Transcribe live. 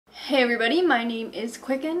Hey everybody, my name is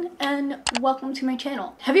Quicken and welcome to my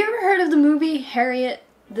channel. Have you ever heard of the movie Harriet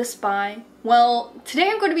the Spy? Well, today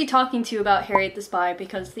I'm going to be talking to you about Harriet the Spy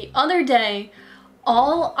because the other day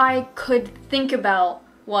all I could think about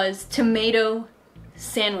was tomato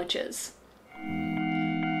sandwiches.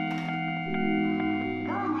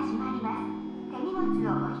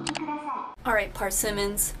 Alright,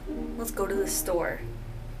 Parsimmons, let's go to the store.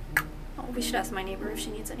 Oh, we should ask my neighbor if she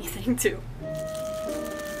needs anything too.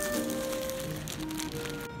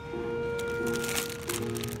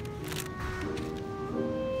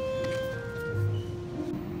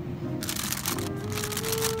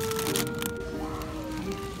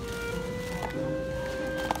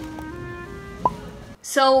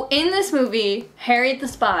 So in this movie, Harriet the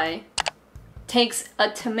Spy takes a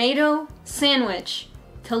tomato sandwich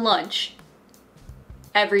to lunch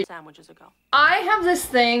every sandwiches ago. I have this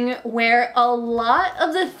thing where a lot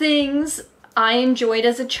of the things I enjoyed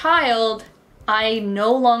as a child, I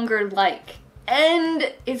no longer like.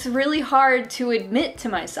 And it's really hard to admit to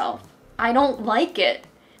myself. I don't like it.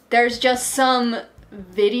 There's just some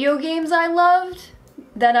video games I loved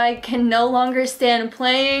that I can no longer stand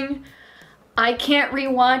playing. I can't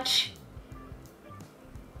rewatch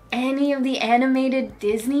any of the animated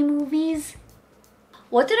Disney movies.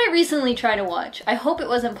 What did I recently try to watch? I hope it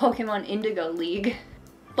wasn't Pokemon Indigo League.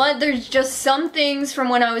 But there's just some things from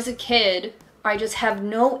when I was a kid I just have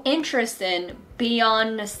no interest in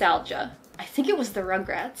beyond nostalgia. I think it was the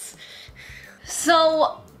Rugrats.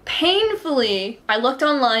 So painfully, I looked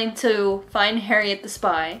online to find Harriet the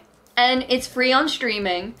Spy, and it's free on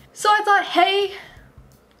streaming. So I thought, hey,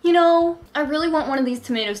 you know, I really want one of these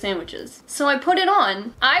tomato sandwiches. So I put it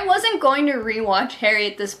on. I wasn't going to rewatch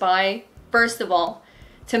Harriet the Spy, first of all,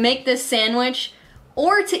 to make this sandwich,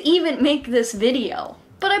 or to even make this video.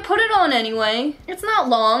 But I put it on anyway. It's not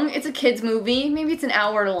long, it's a kid's movie, maybe it's an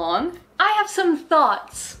hour long. I have some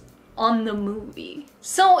thoughts on the movie.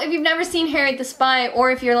 So if you've never seen Harriet the Spy, or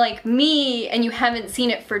if you're like me and you haven't seen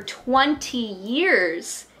it for 20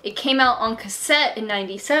 years, it came out on cassette in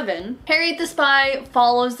 '97. Harriet the Spy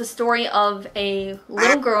follows the story of a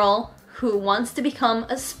little girl who wants to become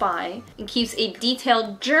a spy and keeps a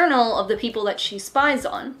detailed journal of the people that she spies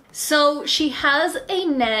on. So she has a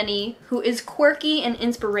nanny who is quirky and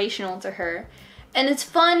inspirational to her. And it's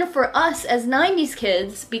fun for us as 90s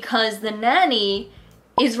kids because the nanny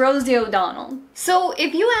is Rosie O'Donnell. So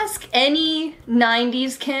if you ask any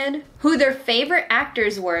 90s kid who their favorite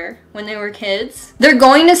actors were when they were kids, they're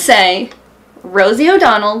going to say Rosie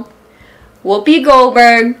O'Donnell, Whoopi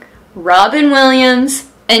Goldberg, Robin Williams,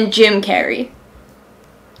 and Jim Carrey.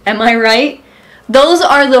 Am I right? Those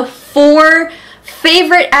are the 4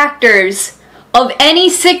 favorite actors of any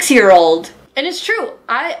 6-year-old. And it's true,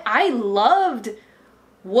 I loved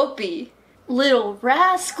Whoopi. Little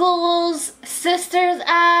Rascals, Sisters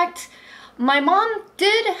Act. My mom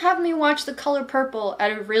did have me watch The Color Purple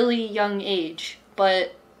at a really young age,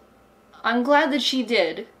 but I'm glad that she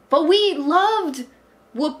did. But we loved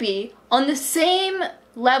Whoopi on the same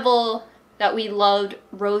level that we loved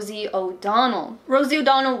Rosie O'Donnell. Rosie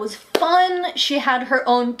O'Donnell was fun. She had her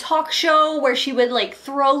own talk show where she would like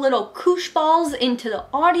throw little koosh balls into the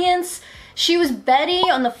audience. She was Betty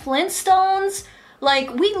on the Flintstones.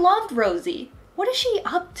 Like, we loved Rosie. What is she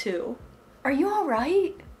up to? Are you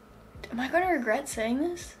alright? Am I gonna regret saying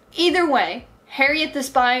this? Either way, Harriet the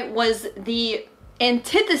Spy was the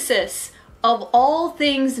antithesis of all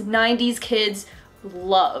things 90s kids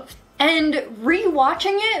loved. And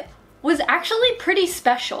rewatching it was actually pretty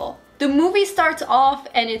special. The movie starts off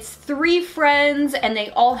and it's 3 friends and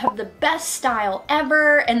they all have the best style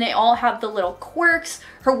ever and they all have the little quirks.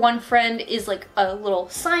 Her one friend is like a little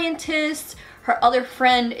scientist. Her other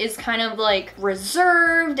friend is kind of like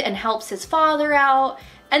reserved and helps his father out.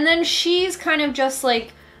 And then she's kind of just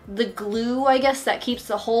like the glue, I guess, that keeps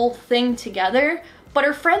the whole thing together. But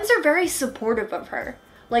her friends are very supportive of her.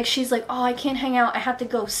 Like, she's like, oh, I can't hang out, I have to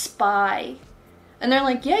go spy. And they're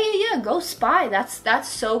like, yeah, go spy. That's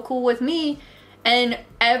so cool with me. And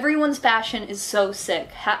everyone's fashion is so sick.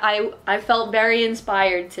 I felt very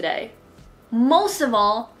inspired today. Most of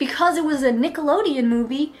all, because it was a Nickelodeon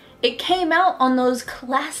movie, it came out on those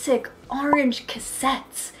classic orange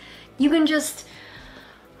cassettes. You can just...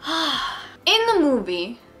 In the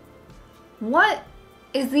movie, what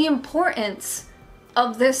is the importance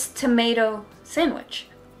of this tomato sandwich?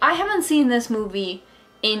 I haven't seen this movie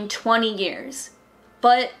in 20 years.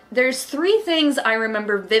 But there's 3 things I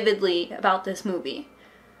remember vividly about this movie.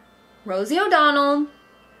 Rosie O'Donnell,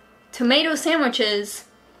 tomato sandwiches,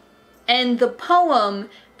 and the poem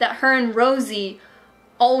that her and Rosie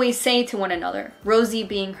always say to one another, Rosie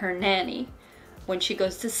being her nanny. when she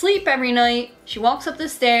goes to sleep every night, she walks up the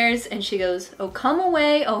stairs and she goes, "Oh, come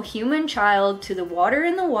away, oh human child, to the water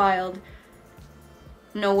in the wild."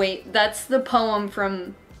 No, wait, that's the poem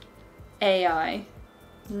from AI.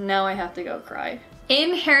 Now I have to go cry.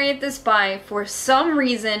 In Harriet the Spy, for some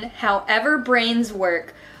reason, however brains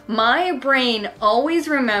work, my brain always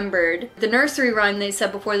remembered the nursery rhyme they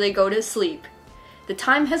said before they go to sleep. "The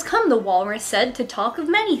time has come," the walrus said, "to talk of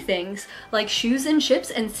many things, like shoes and ships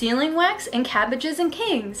and sealing wax and cabbages and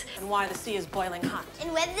kings. And why the sea is boiling hot.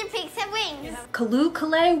 And whether the pigs have wings. Callooh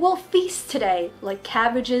Calais will feast today, like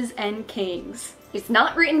cabbages and kings." It's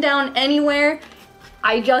not written down anywhere.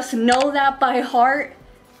 I just know that by heart.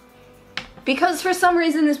 Because for some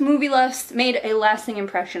reason this movie made a lasting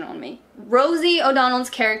impression on me. Rosie O'Donnell's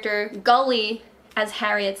character, Gully, as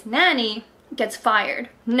Harriet's nanny, gets fired.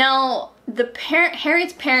 Now,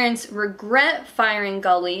 Harriet's parents regret firing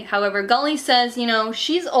Gully. However, Gully says, you know,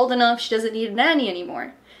 she's old enough, she doesn't need a nanny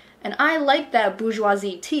anymore. And I like that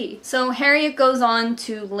bourgeoisie tea. So Harriet goes on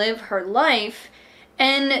to live her life.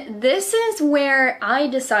 And this is where I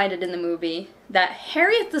decided in the movie that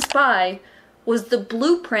Harriet the Spy was the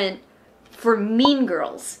blueprint for Mean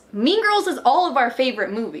Girls. Mean Girls is all of our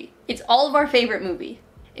favorite movie. It's all of our favorite movie.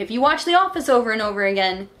 If you watch The Office over and over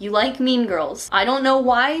again, you like Mean Girls. I don't know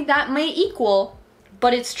why that may equal,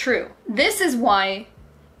 but it's true. This is why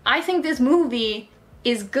I think this movie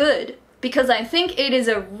is good, because I think it is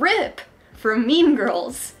a rip for Mean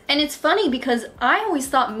Girls. And it's funny because I always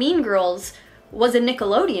thought Mean Girls was a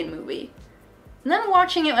Nickelodeon movie. And then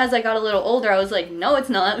watching it as I got a little older, I was like, no, it's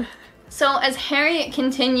not. So as Harriet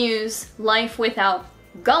continues life without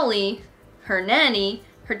Gully, her nanny,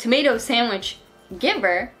 her tomato sandwich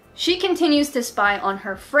giver, she continues to spy on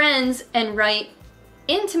her friends and write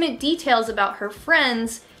intimate details about her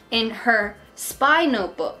friends in her spy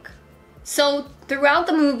notebook. So throughout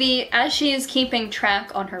the movie, as she is keeping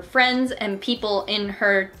track on her friends and people in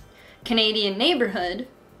her Canadian neighborhood,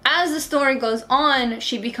 as the story goes on,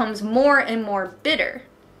 she becomes more and more bitter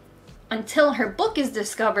until her book is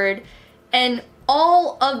discovered and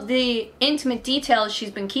all of the intimate details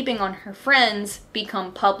she's been keeping on her friends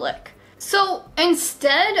become public. So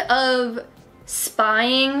instead of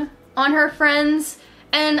spying on her friends,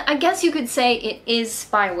 and I guess you could say it is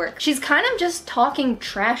spy work, she's kind of just talking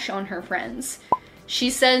trash on her friends. She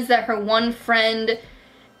says that her one friend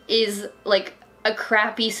is like a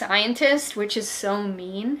crappy scientist, which is so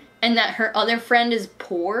mean, and that her other friend is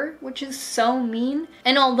poor, which is so mean.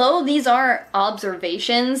 And although these are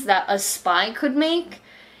observations that a spy could make,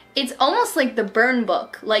 it's almost like the burn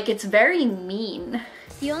book, like it's very mean.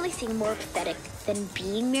 The only thing more pathetic than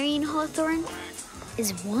being Marion Hawthorne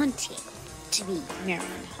is wanting to be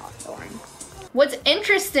Marion Hawthorne. What's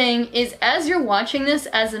interesting is as you're watching this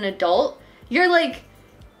as an adult, you're like,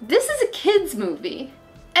 this is a kid's movie.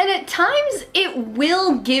 And at times, it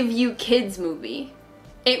will give you kids' movie.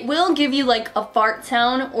 It will give you like a fart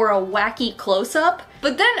sound or a wacky close-up.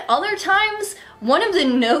 But then other times, one of the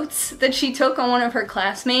notes that she took on one of her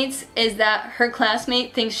classmates is that her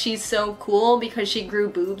classmate thinks she's so cool because she grew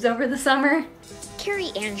boobs over the summer.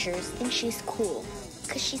 Carrie Andrews thinks she's cool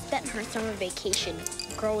because she spent her summer vacation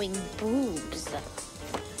growing boobs.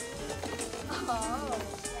 Oh.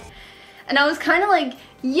 And I was kind of like,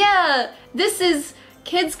 yeah, this is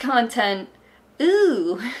kids content.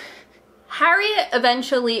 Ooh. Harriet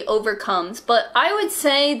eventually overcomes, but I would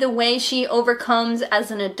say the way she overcomes as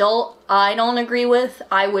an adult, I don't agree with.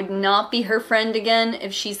 I would not be her friend again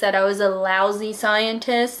if she said I was a lousy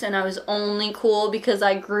scientist and I was only cool because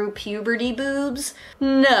I grew puberty boobs.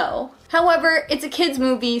 No. However, it's a kids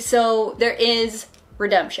movie, so there is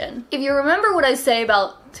redemption. If you remember what I say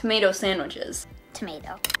about tomato sandwiches.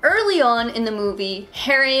 Tomato. Early on in the movie,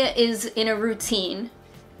 Harriet is in a routine.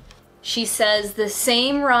 She says the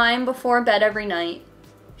same rhyme before bed every night.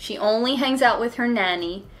 She only hangs out with her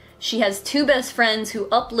nanny. She has two best friends who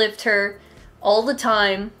uplift her all the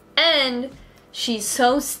time. And she's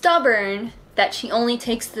so stubborn that she only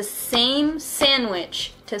takes the same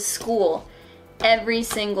sandwich to school every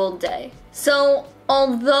single day. So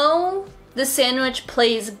although the sandwich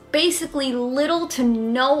plays basically little to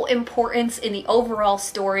no importance in the overall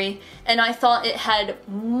story, and I thought it had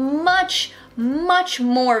much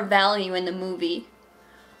more value in the movie.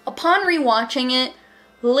 Upon rewatching it,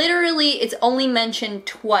 literally it's only mentioned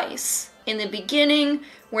twice. In the beginning,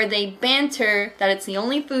 where they banter that it's the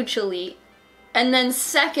only food she'll eat, and then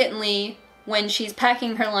secondly, when she's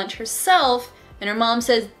packing her lunch herself, and her mom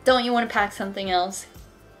says, "Don't you want to pack something else?"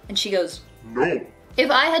 And she goes, "No." If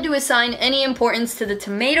I had to assign any importance to the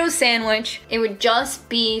tomato sandwich, it would just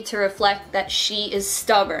be to reflect that she is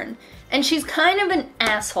stubborn. And she's kind of an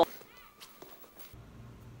asshole.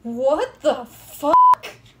 What the fuck?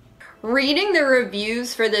 Reading the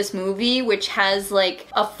reviews for this movie, which has like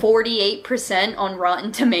a 48% on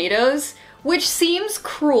Rotten Tomatoes, which seems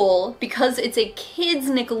cruel because it's a kids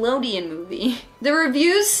Nickelodeon movie. The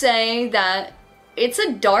reviews say that it's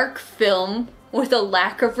a dark film with a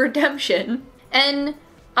lack of redemption, and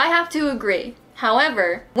I have to agree.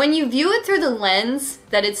 However, when you view it through the lens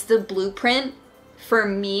that it's the blueprint for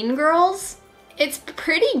Mean Girls, it's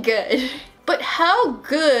pretty good. But how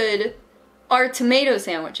good are tomato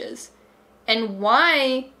sandwiches? And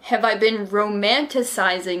why have I been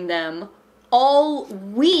romanticizing them all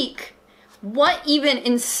week? What even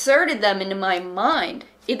inserted them into my mind?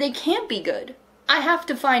 They can't be good. I have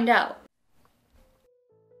to find out.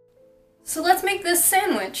 So let's make this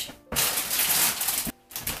sandwich.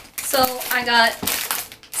 So I got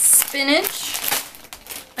spinach,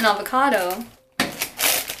 an avocado,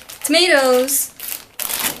 tomatoes,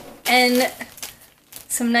 and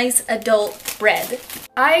some nice adult bread.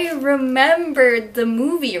 I remembered the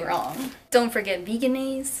movie wrong. Don't forget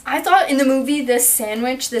veganese. I thought in the movie this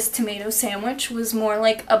sandwich, this tomato sandwich, was more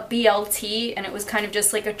like a BLT, and it was kind of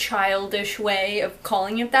just like a childish way of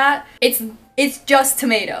calling it that. It's just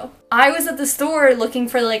tomato. I was at the store looking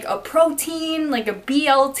for like a protein, like a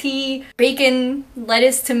BLT, bacon,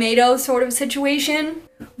 lettuce, tomato sort of situation.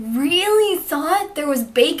 Really thought there was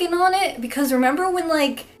bacon on it, because remember when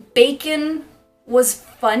like bacon was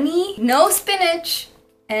funny? No spinach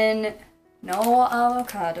and no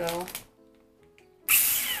avocado.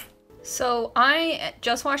 So I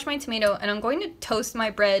just washed my tomato and I'm going to toast my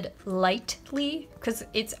bread lightly because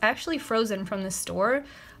it's actually frozen from the store,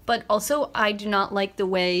 but also I do not like the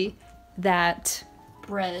way that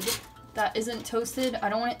bread that isn't toasted, I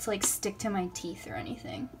don't want it to like stick to my teeth or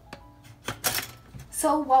anything.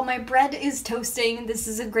 So while my bread is toasting, this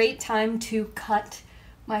is a great time to cut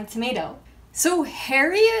my tomato. So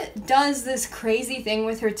Harriet does this crazy thing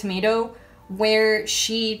with her tomato where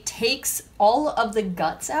she takes all of the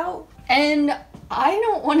guts out, and I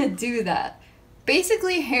don't want to do that.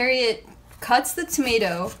 Basically, Harriet cuts the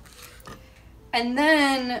tomato, and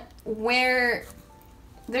then where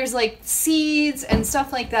there's like seeds and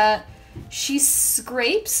stuff like that, she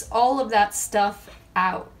scrapes all of that stuff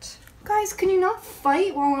out. Guys, can you not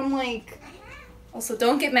fight while I'm like... Also,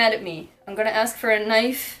 don't get mad at me. I'm gonna ask for a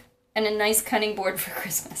knife and a nice cutting board for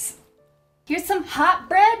Christmas. Here's some hot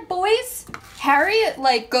bread, boys. Harriet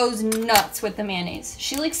like goes nuts with the mayonnaise.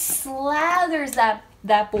 She like slathers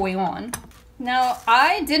that boy on. Now,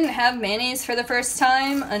 I didn't have mayonnaise for the first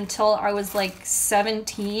time until I was like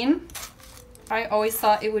 17. I always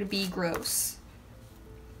thought it would be gross.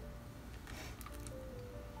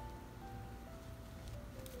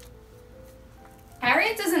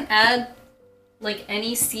 Harriet doesn't add like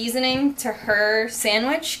any seasoning to her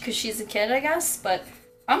sandwich because she's a kid, I guess, but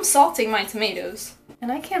I'm salting my tomatoes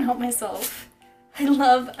and I can't help myself. I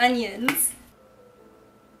love onions.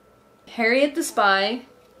 Harriet the Spy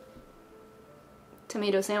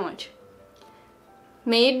tomato sandwich.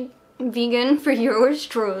 Made vegan for yours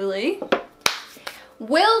truly.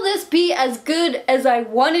 Will this be as good as I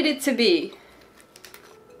wanted it to be?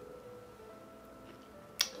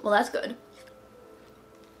 Well, that's good.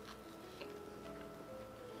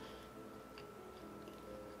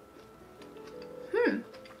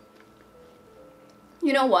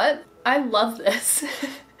 You know what? I love this.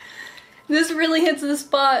 This really hits the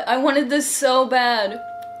spot. I wanted this so bad.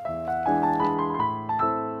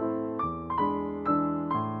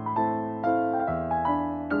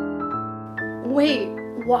 Wait,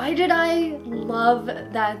 why did I love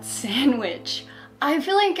that sandwich? I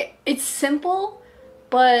feel like it's simple,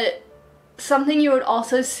 but something you would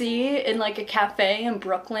also see in like a cafe in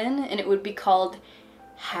Brooklyn, and it would be called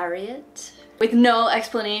Harriet. With no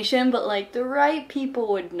explanation, but like the right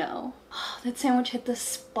people would know. Oh, that sandwich hit the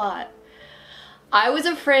spot. I was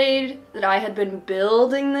afraid that I had been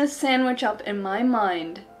building this sandwich up in my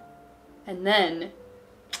mind, and then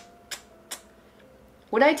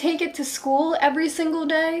would I take it to school every single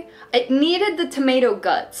day? It needed the tomato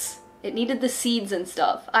guts. It needed the seeds and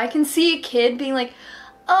stuff. I can see a kid being like,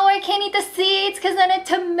 oh, I can't eat the seeds because then a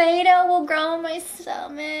tomato will grow in my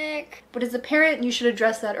stomach. But as a parent, you should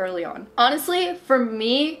address that early on. Honestly, for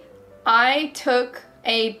me, I took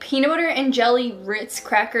a peanut butter and jelly Ritz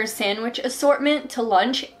cracker sandwich assortment to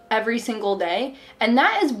lunch every single day, and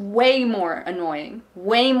that is way more annoying.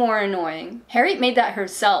 Way more annoying. Harriet made that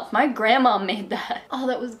herself. My grandma made that. Oh,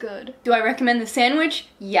 that was good. Do I recommend the sandwich?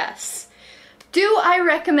 Yes. Do I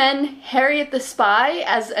recommend Harriet the Spy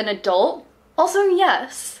as an adult? Also,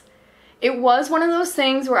 yes. It was one of those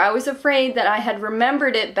things where I was afraid that I had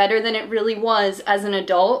remembered it better than it really was as an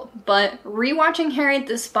adult, but rewatching Harriet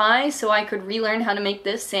the Spy so I could relearn how to make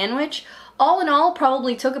this sandwich, all in all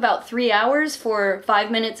probably took about 3 hours for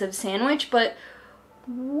 5 minutes of sandwich, but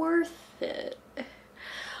worth it.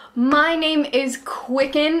 My name is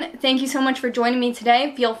Quicken. Thank you so much for joining me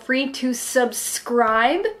today. Feel free to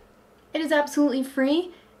subscribe. It is absolutely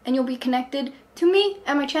free, and you'll be connected to me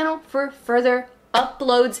and my channel for further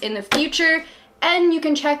uploads in the future. And you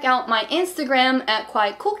can check out my Instagram at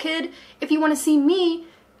qcknd if you want to see me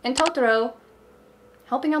and Totoro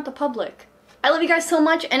helping out the public. I love you guys so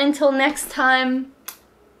much, and until next time,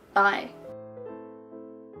 bye.